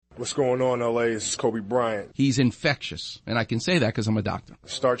What's going on, LA? It's Kobe Bryant. He's infectious, and I can say that because I'm a doctor.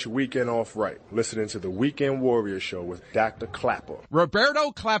 Start your weekend off right. Listening to the Weekend Warrior Show with Dr. Clapper.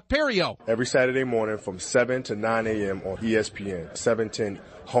 Roberto Claperio. Every Saturday morning from 7 to 9 a.m. on ESPN, 710,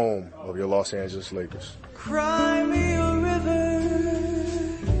 home of your Los Angeles Lakers. Cry me a river.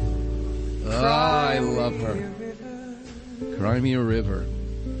 Oh, I love her. Cry me a river.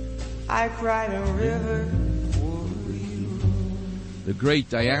 I cried a river. The great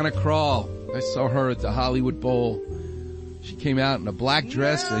Diana Krall. I saw her at the Hollywood Bowl. She came out in a black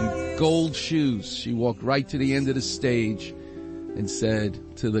dress and gold shoes. She walked right to the end of the stage and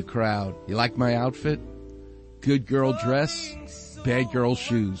said to the crowd, "You like my outfit? Good girl dress, bad girl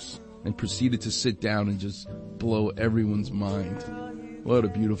shoes." And proceeded to sit down and just blow everyone's mind. What a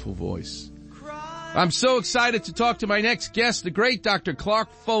beautiful voice. I'm so excited to talk to my next guest, the great Dr.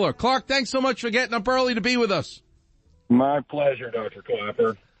 Clark Fuller. Clark, thanks so much for getting up early to be with us. My pleasure, Dr.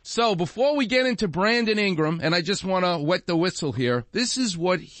 Clapper. So before we get into Brandon Ingram, and I just want to wet the whistle here, this is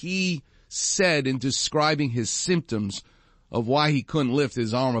what he said in describing his symptoms of why he couldn't lift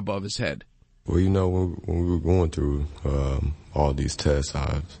his arm above his head. Well, you know, when we were going through all these tests,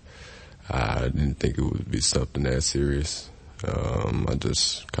 I didn't think it would be something that serious. I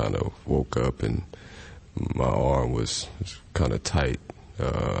just kind of woke up and my arm was kind of tight.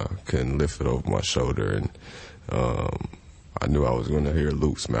 Couldn't lift it over my shoulder, and I knew I was going to hear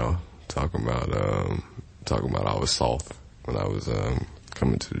Luke's mouth talking about I was soft when I was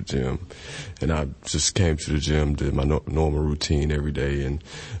coming to the gym. And I just came to the gym, did my normal routine every day, and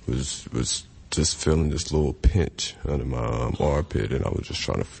was just feeling this little pinch under my armpit, and I was just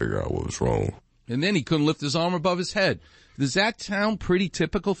trying to figure out what was wrong. And then he couldn't lift his arm above his head. Does that sound pretty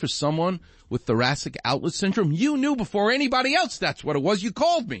typical for someone with thoracic outlet syndrome? You knew before anybody else that's what it was. You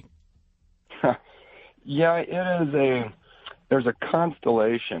called me. Yeah, there's a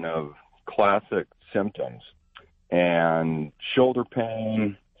constellation of classic symptoms, and shoulder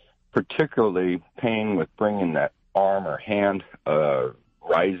pain, particularly pain with bringing that arm or hand,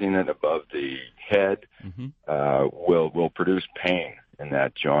 rising it above the head, will produce pain in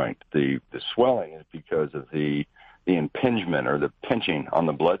that joint. The swelling is because of the impingement or the pinching on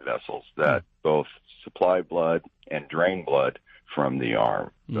the blood vessels that both supply blood and drain blood from the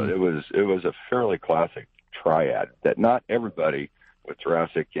arm. So it was a fairly classic triad that not everybody with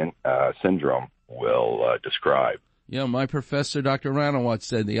thoracic syndrome will describe. Yeah, my professor, Dr. Ranawat,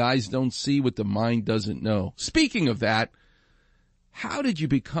 said the eyes don't see what the mind doesn't know. Speaking of that, how did you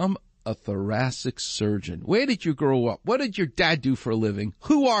become a thoracic surgeon? Where did you grow up? What did your dad do for a living?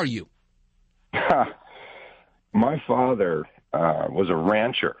 Who are you? My father was a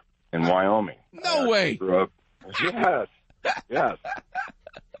rancher in Wyoming. No way. Grew up, yes.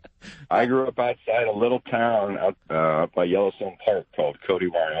 I grew up outside a little town out by Yellowstone Park called Cody,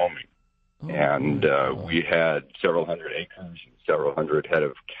 Wyoming. We had several hundred acres and several hundred head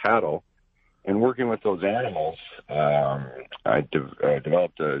of cattle. And working with those animals, I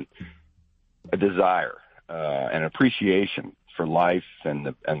developed a desire, an appreciation for life and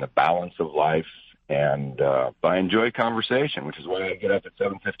the balance of life. And I enjoy conversation, which is why I get up at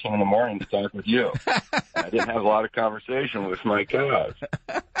 7:15 in the morning to talk with you. I didn't have a lot of conversation with my cows.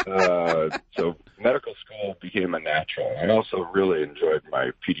 So medical school became a natural. I also really enjoyed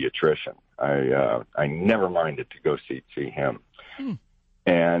my pediatrician. I never minded to go see him.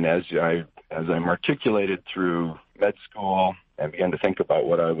 And as I'm articulated through med school and began to think about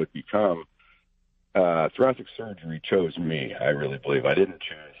what I would become, thoracic surgery chose me. I really believe I didn't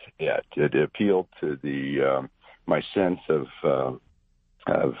choose it. It appealed to my sense of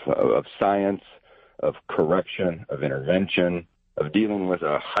science, of correction, of intervention, of dealing with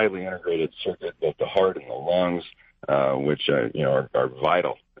a highly integrated circuit, both the heart and the lungs, which are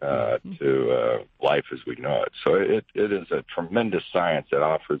vital to life as we know it. So it is a tremendous science that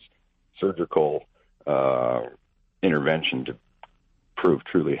offers surgical intervention to prove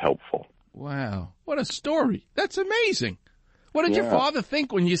truly helpful. Wow. What a story. That's amazing. What did your father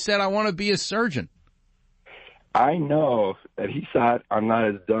think when you said, "I want to be a surgeon"? I know that he thought I'm not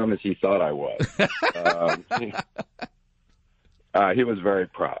as dumb as he thought I was. He was very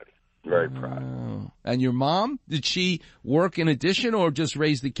proud. Very proud. And your mom, did she work in addition or just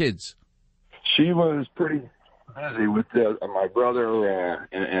raise the kids? She was pretty busy with my brother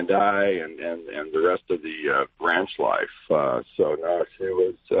and I and the rest of the ranch life. So no, she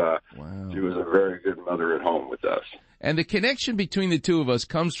was a very good mother at home with us. And the connection between the two of us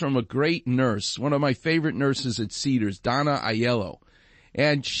comes from a great nurse, one of my favorite nurses at Cedars, Donna Aiello.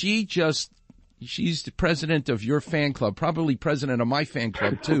 And she's the president of your fan club, probably president of my fan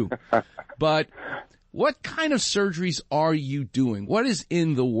club too. But What kind of surgeries are you doing? What is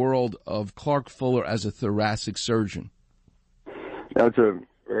in the world of Clark Fuller as a thoracic surgeon? That's a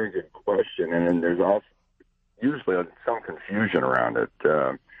very good question, and there's also usually some confusion around it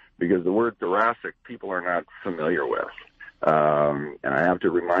because the word thoracic people are not familiar with, and I have to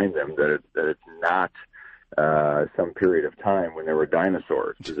remind them that it's not some period of time when there were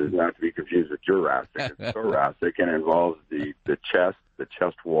dinosaurs. This is not to be confused with Jurassic. It's thoracic, and it involves the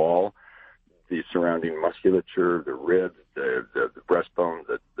chest wall, the surrounding musculature, the ribs, the breastbone,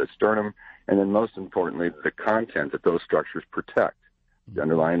 the sternum, and then most importantly, the content that those structures protect. The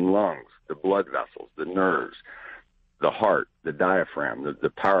underlying lungs, the blood vessels, the nerves, the heart, the diaphragm, the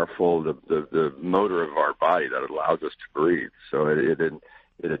powerful, the motor of our body that allows us to breathe. So it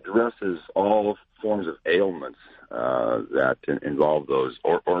addresses all forms of ailments that involve those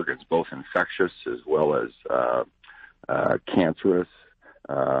organs, both infectious as well as cancerous.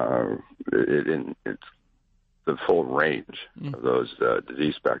 It's the full range of those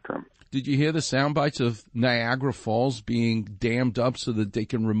disease spectrum. Did you hear the sound bites of Niagara Falls being dammed up so that they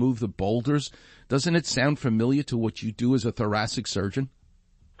can remove the boulders? Doesn't it sound familiar to what you do as a thoracic surgeon?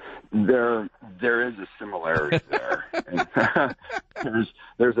 There is a similarity there.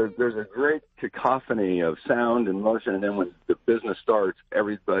 there's a great cacophony of sound and motion, and then when the business starts,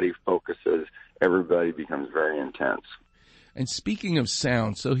 everybody focuses, everybody becomes very intense. And speaking of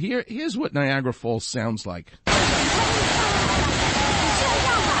sound, so here's what Niagara Falls sounds like.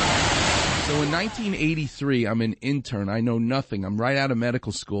 So in 1983, I'm an intern. I know nothing. I'm right out of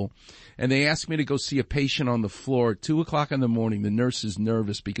medical school. And they asked me to go see a patient on the floor at 2 o'clock in the morning. The nurse is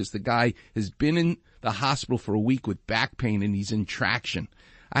nervous because the guy has been in the hospital for a week with back pain and he's in traction.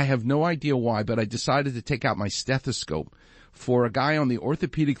 I have no idea why, but I decided to take out my stethoscope for a guy on the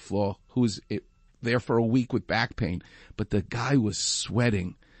orthopedic floor who's there for a week with back pain. But the guy was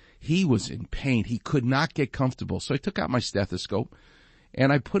sweating. He was in pain. He could not get comfortable. So I took out my stethoscope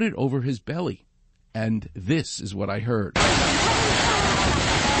and I put it over his belly. And this is what I heard. And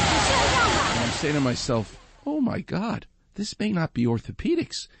I'm saying to myself, oh my God, this may not be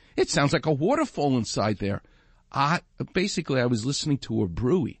orthopedics. It sounds like a waterfall inside there. I was listening to a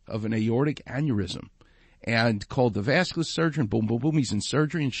bruit of an aortic aneurysm and called the vascular surgeon. Boom, boom, boom. He's in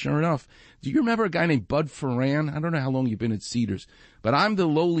surgery. And sure enough, do you remember a guy named Bud Ferran? I don't know how long you've been at Cedars, but I'm the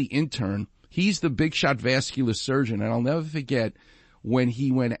lowly intern. He's the big shot vascular surgeon. And I'll never forget when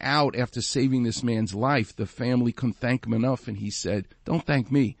he went out after saving this man's life, the family couldn't thank him enough. And he said, don't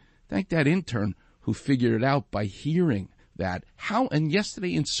thank me. Thank that intern who figured it out by hearing that. And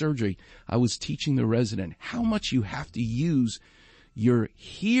yesterday in surgery, I was teaching the resident how much you have to use your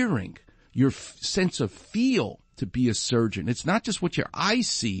hearing, your sense of feel to be a surgeon. It's not just what your eyes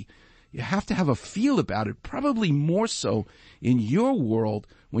see. You have to have a feel about it, probably more so in your world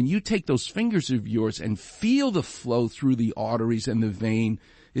when you take those fingers of yours and feel the flow through the arteries and the vein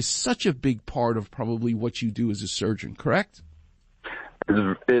is such a big part of probably what you do as a surgeon, correct?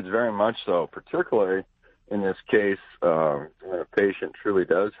 It's very much so, particularly in this case when a patient truly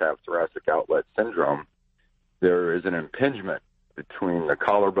does have thoracic outlet syndrome. There is an impingement between the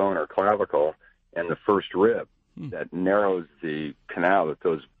collarbone or clavicle and the first rib that narrows the canal that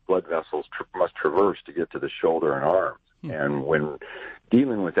those blood vessels must traverse to get to the shoulder and arms. And when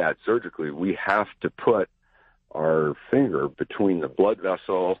dealing with that surgically, we have to put our finger between the blood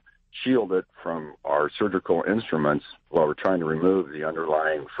vessel, shield it from our surgical instruments while we're trying to remove the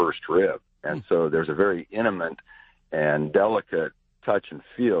underlying first rib. And so there's a very intimate and delicate touch and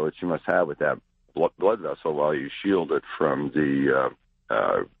feel that you must have with that blood vessel while you shield it from the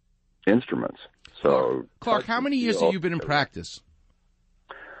instruments. So, Clark, how many years have you been in practice?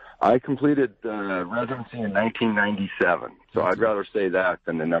 I completed residency in 1997, so I'd rather say that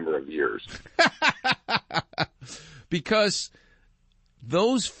than the number of years. Because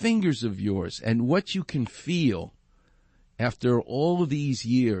those fingers of yours and what you can feel after all of these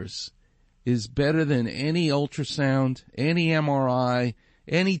years is better than any ultrasound, any MRI,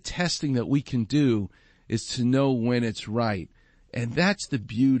 any testing that we can do is to know when it's right. And that's the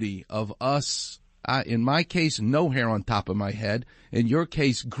beauty of us. In my case, no hair on top of my head. In your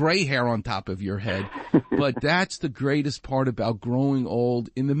case, gray hair on top of your head. But that's the greatest part about growing old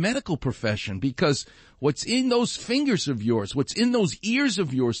in the medical profession, because what's in those fingers of yours, what's in those ears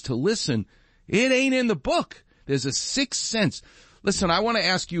of yours to listen, it ain't in the book. There's a sixth sense. Listen, I want to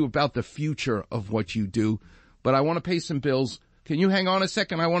ask you about the future of what you do, but I want to pay some bills. Can you hang on a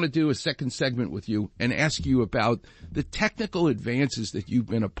second? I want to do a second segment with you and ask you about the technical advances that you've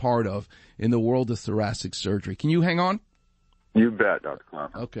been a part of in the world of thoracic surgery. Can you hang on? You bet, Dr.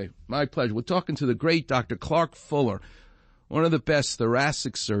 Clark. Okay, my pleasure. We're talking to the great Dr. Clark Fuller. one of the best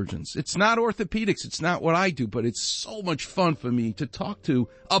thoracic surgeons. It's not orthopedics. It's not what I do, but it's so much fun for me to talk to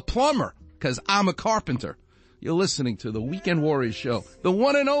a plumber because I'm a carpenter. You're listening to the Weekend Warriors Show, the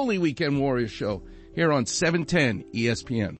one and only Weekend Warriors Show here on 710 ESPN.